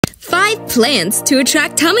5 plants to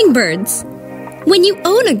attract hummingbirds. When you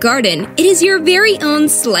own a garden, it is your very own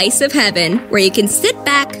slice of heaven where you can sit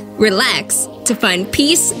back, relax, to find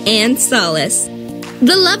peace and solace.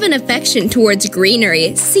 The love and affection towards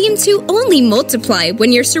greenery seem to only multiply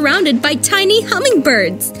when you're surrounded by tiny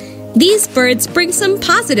hummingbirds. These birds bring some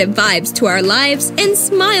positive vibes to our lives and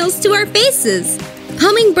smiles to our faces.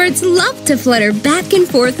 Hummingbirds love to flutter back and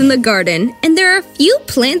forth in the garden, and there are a few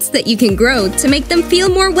plants that you can grow to make them feel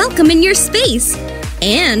more welcome in your space,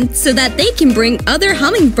 and so that they can bring other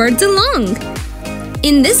hummingbirds along.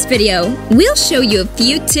 In this video, we'll show you a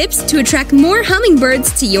few tips to attract more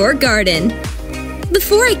hummingbirds to your garden.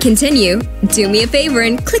 Before I continue, do me a favor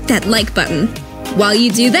and click that like button. While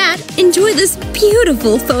you do that, enjoy this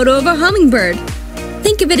beautiful photo of a hummingbird.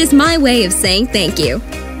 Think of it as my way of saying thank you.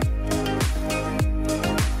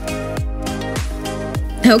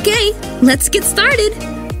 Okay, let's get started.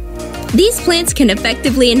 These plants can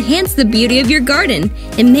effectively enhance the beauty of your garden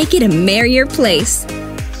and make it a merrier place.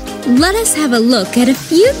 Let us have a look at a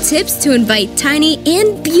few tips to invite tiny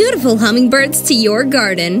and beautiful hummingbirds to your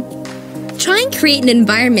garden. Try and create an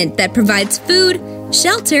environment that provides food,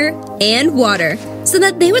 shelter, and water so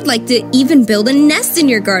that they would like to even build a nest in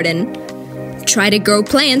your garden. Try to grow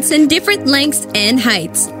plants in different lengths and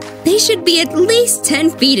heights. They should be at least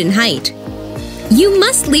 10 feet in height. You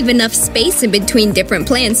must leave enough space in between different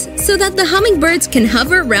plants so that the hummingbirds can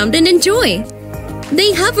hover around and enjoy.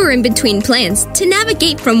 They hover in between plants to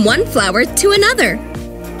navigate from one flower to another.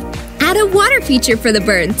 Add a water feature for the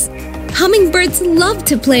birds. Hummingbirds love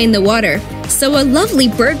to play in the water, so a lovely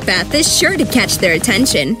bird bath is sure to catch their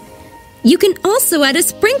attention. You can also add a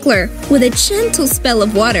sprinkler with a gentle spell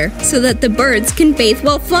of water so that the birds can bathe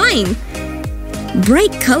while flying.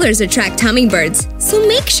 Bright colors attract hummingbirds, so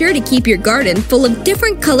make sure to keep your garden full of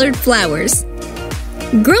different colored flowers.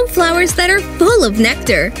 Grow flowers that are full of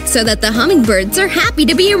nectar so that the hummingbirds are happy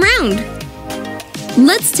to be around.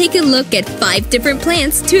 Let's take a look at 5 different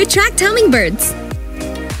plants to attract hummingbirds.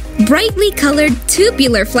 Brightly colored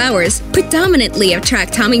tubular flowers predominantly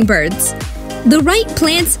attract hummingbirds. The right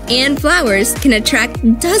plants and flowers can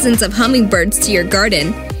attract dozens of hummingbirds to your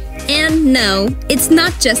garden. And no, it's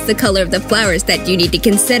not just the color of the flowers that you need to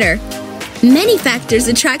consider. Many factors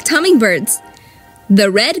attract hummingbirds.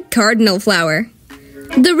 The red cardinal flower.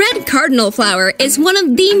 The red cardinal flower is one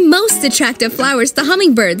of the most attractive flowers to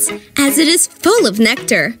hummingbirds, as it is full of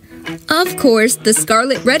nectar. Of course, the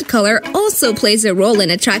scarlet red color also plays a role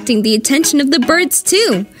in attracting the attention of the birds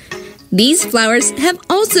too. These flowers have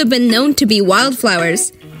also been known to be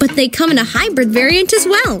wildflowers, but they come in a hybrid variant as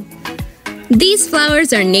well. These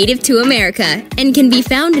flowers are native to America and can be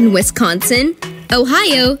found in Wisconsin,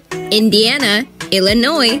 Ohio, Indiana,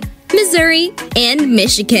 Illinois, Missouri, and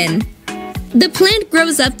Michigan. The plant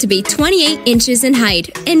grows up to be 28 inches in height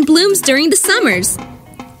and blooms during the summers.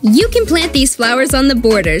 You can plant these flowers on the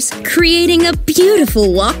borders, creating a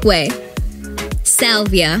beautiful walkway.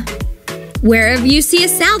 Salvia. Wherever you see a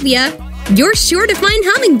salvia, you're sure to find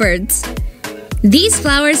hummingbirds. These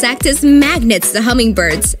flowers act as magnets to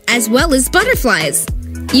hummingbirds, as well as butterflies.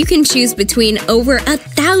 You can choose between over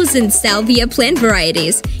 1,000 salvia plant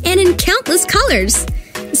varieties and in countless colors.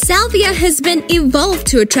 Salvia has been evolved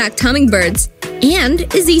to attract hummingbirds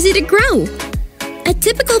and is easy to grow. A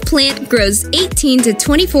typical plant grows 18 to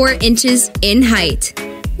 24 inches in height.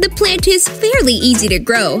 The plant is fairly easy to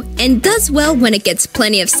grow and does well when it gets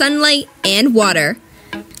plenty of sunlight and water.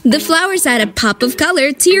 The flowers add a pop of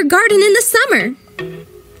color to your garden in the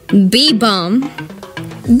summer. Bee balm.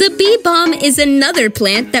 The bee balm is another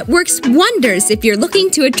plant that works wonders if you're looking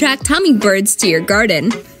to attract hummingbirds to your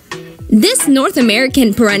garden. This North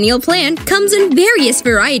American perennial plant comes in various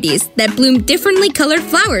varieties that bloom differently colored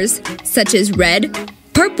flowers, such as red,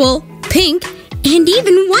 purple, pink, and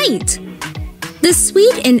even white. The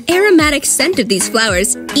sweet and aromatic scent of these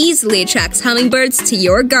flowers easily attracts hummingbirds to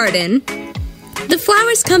your garden. The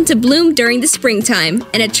flowers come to bloom during the springtime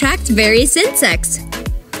and attract various insects.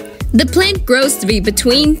 The plant grows to be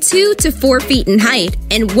between 2 to 4 feet in height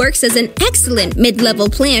and works as an excellent mid-level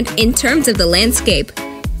plant in terms of the landscape.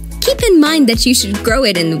 Keep in mind that you should grow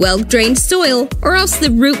it in well-drained soil or else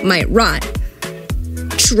the root might rot.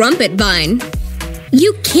 Trumpet vine.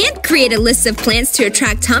 You can't create a list of plants to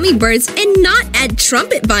attract hummingbirds and not add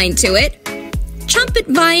trumpet vine to it. Trumpet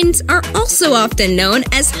vines are also often known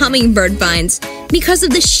as hummingbird vines because of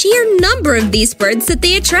the sheer number of these birds that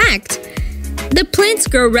they attract. The plants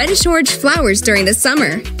grow reddish-orange flowers during the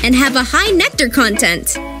summer and have a high nectar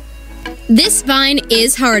content. This vine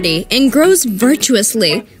is hardy and grows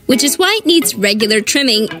virtuously, which is why it needs regular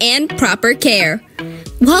trimming and proper care.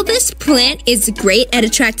 While this plant is great at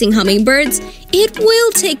attracting hummingbirds, it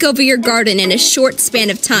will take over your garden in a short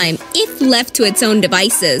span of time if left to its own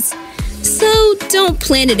devices. So don't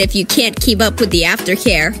plant it if you can't keep up with the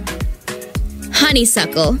aftercare.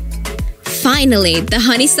 Honeysuckle. Finally, the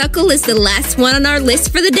honeysuckle is the last one on our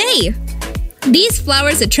list for the day. These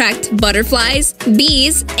flowers attract butterflies,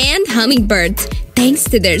 bees, and hummingbirds thanks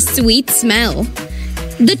to their sweet smell.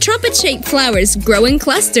 The trumpet-shaped flowers grow in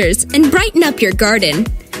clusters and brighten up your garden.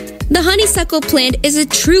 The honeysuckle plant is a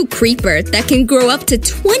true creeper that can grow up to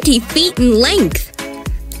 20 feet in length.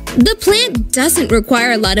 The plant doesn't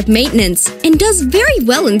require a lot of maintenance and does very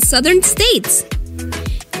well in southern states.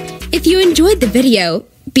 If you enjoyed the video,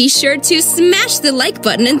 be sure to smash the like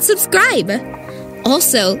button and subscribe.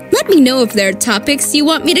 Also, let me know if there are topics you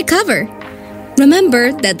want me to cover.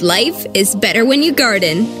 Remember that life is better when you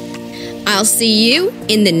garden. I'll see you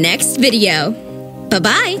in the next video.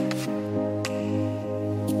 Bye-bye!